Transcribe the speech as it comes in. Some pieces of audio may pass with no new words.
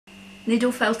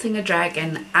Needle felting a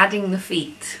dragon, adding the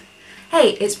feet.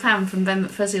 Hey, it's Pam from Ben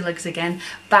McFuzzylegs again,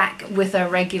 back with our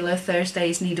regular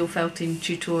Thursdays needle felting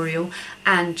tutorial,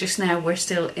 and just now we're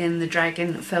still in the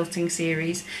dragon felting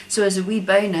series. So as a wee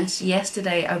bonus,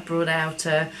 yesterday I brought out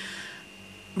a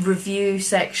review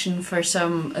section for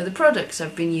some of the products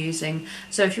I've been using.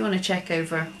 So if you want to check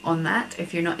over on that,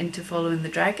 if you're not into following the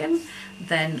dragon,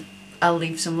 then I'll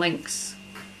leave some links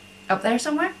up there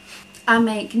somewhere. I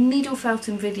make needle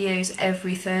felting videos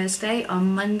every Thursday.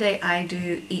 On Monday I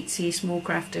do Etsy Small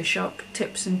Crafter Shop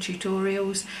tips and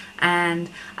tutorials, and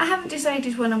I haven't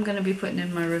decided when I'm going to be putting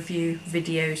in my review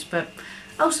videos, but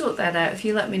I'll sort that out. If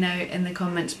you let me know in the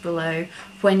comments below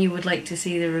when you would like to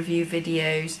see the review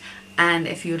videos, and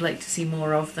if you would like to see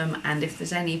more of them, and if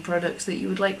there's any products that you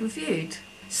would like reviewed.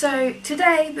 So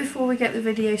today, before we get the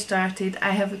video started,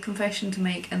 I have a confession to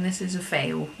make, and this is a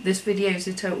fail. This video is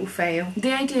a total fail.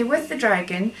 The idea with the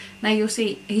dragon, now you'll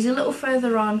see he's a little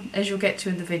further on as you'll get to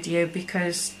in the video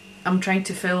because I'm trying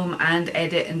to film and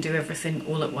edit and do everything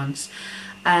all at once.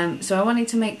 So I wanted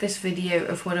to make this video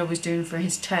of what I was doing for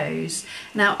his toes.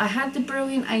 Now I had the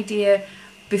brilliant idea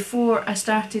before I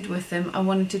started with them. I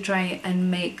wanted to try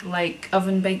and make like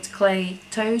oven baked clay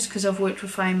toes because I've worked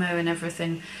with Fimo and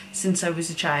everything since I was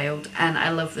a child and I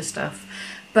love the stuff.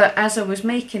 But as I was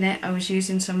making it, I was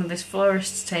using some of this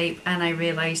florist's tape, and I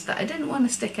realised that I didn't want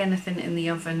to stick anything in the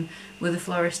oven with the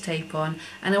florist tape on,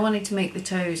 and I wanted to make the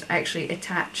toes actually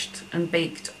attached and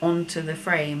baked onto the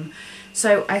frame.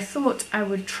 So I thought I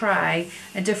would try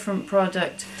a different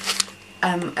product,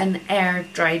 an air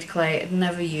dried clay. I'd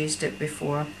never used it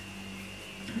before.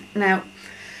 Now,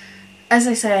 as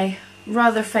I say,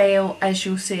 rather fail as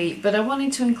you'll see, but I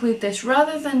wanted to include this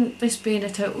rather than this being a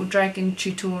total dragon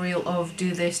tutorial of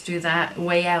do this, do that,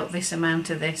 weigh out this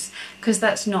amount of this, because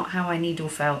that's not how I needle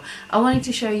felt. I wanted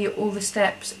to show you all the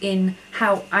steps in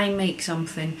how I make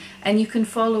something, and you can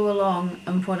follow along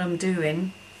on what I'm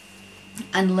doing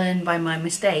and learn by my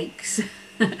mistakes.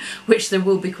 Which there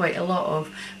will be quite a lot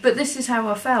of, but this is how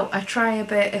I felt. I try a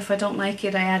bit, if I don't like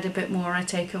it I add a bit more, I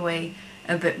take away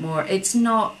a bit more. It's an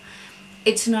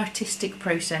artistic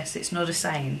process, it's not a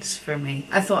science for me.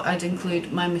 I thought I'd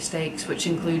include my mistakes, which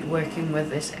include working with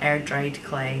this air dried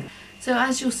clay. So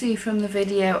as you'll see from the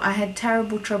video, I had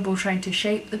terrible trouble trying to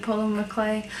shape the polymer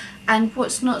clay, and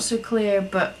what's not so clear,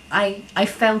 but I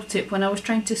felt it when I was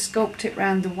trying to sculpt it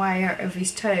around the wire of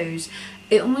his toes.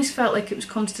 It almost felt like it was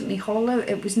constantly hollow.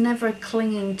 It was never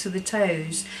clinging to the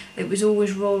toes. It was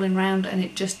always rolling around, and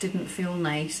it just didn't feel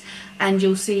nice. And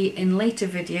you'll see in later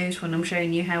videos when I'm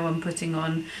showing you how I'm putting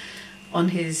on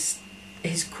his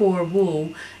core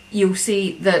wool, you'll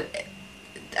see that it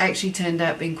actually turned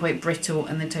out being quite brittle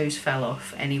and the toes fell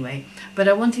off anyway. But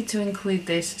I wanted to include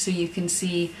this so you can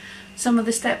see some of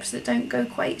the steps that don't go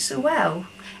quite so well.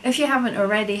 If you haven't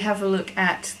already, have a look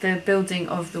at the building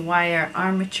of the wire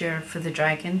armature for the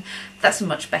dragon. That's a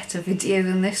much better video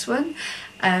than this one.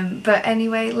 But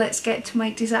anyway, let's get to my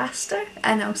disaster,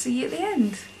 and I'll see you at the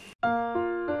end.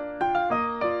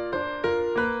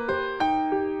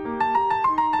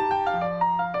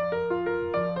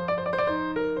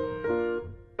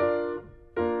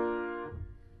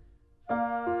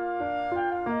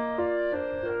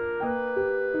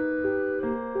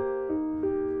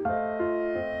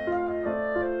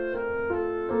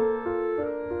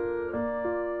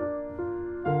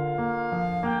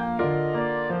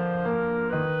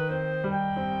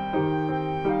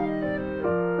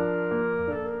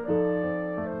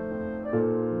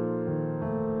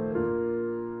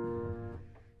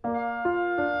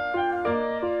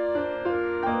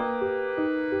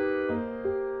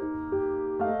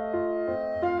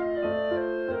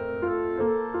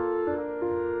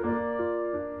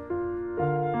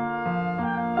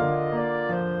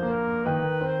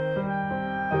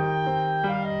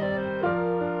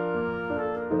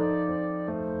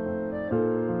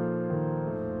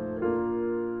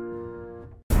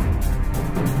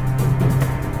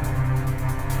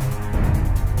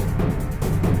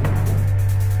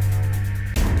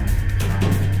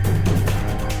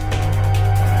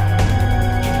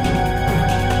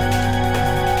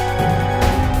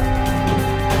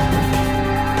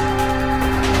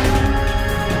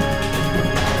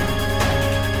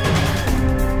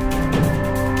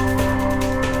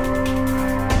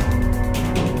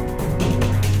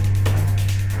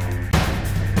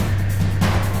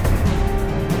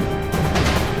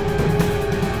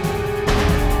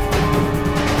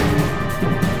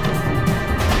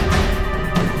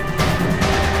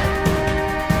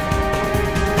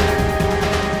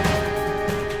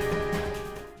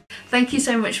 Thank you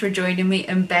so much for joining me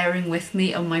and bearing with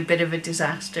me on my bit of a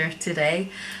disaster today.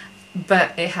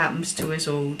 but it happens to us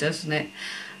all, doesn't it?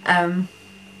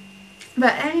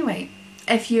 But anyway,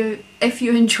 if you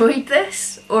enjoyed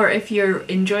this, or if you're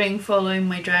enjoying following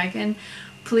my dragon,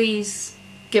 please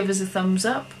give us a thumbs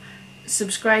up,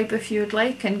 subscribe if you would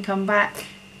like, and come back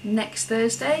next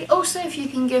Thursday. Also, if you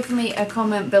can give me a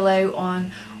comment below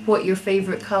on what your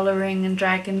favourite colouring and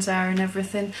dragons are and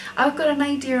everything. I've got an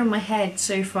idea in my head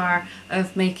so far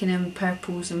of making them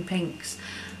purples and pinks,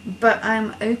 but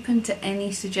I'm open to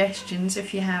any suggestions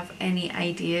if you have any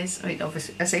ideas. I mean,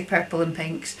 obviously I say purple and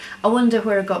pinks. I wonder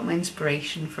where I got my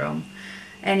inspiration from.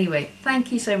 Anyway,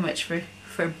 thank you so much for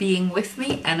being with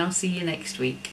me, and I'll see you next week.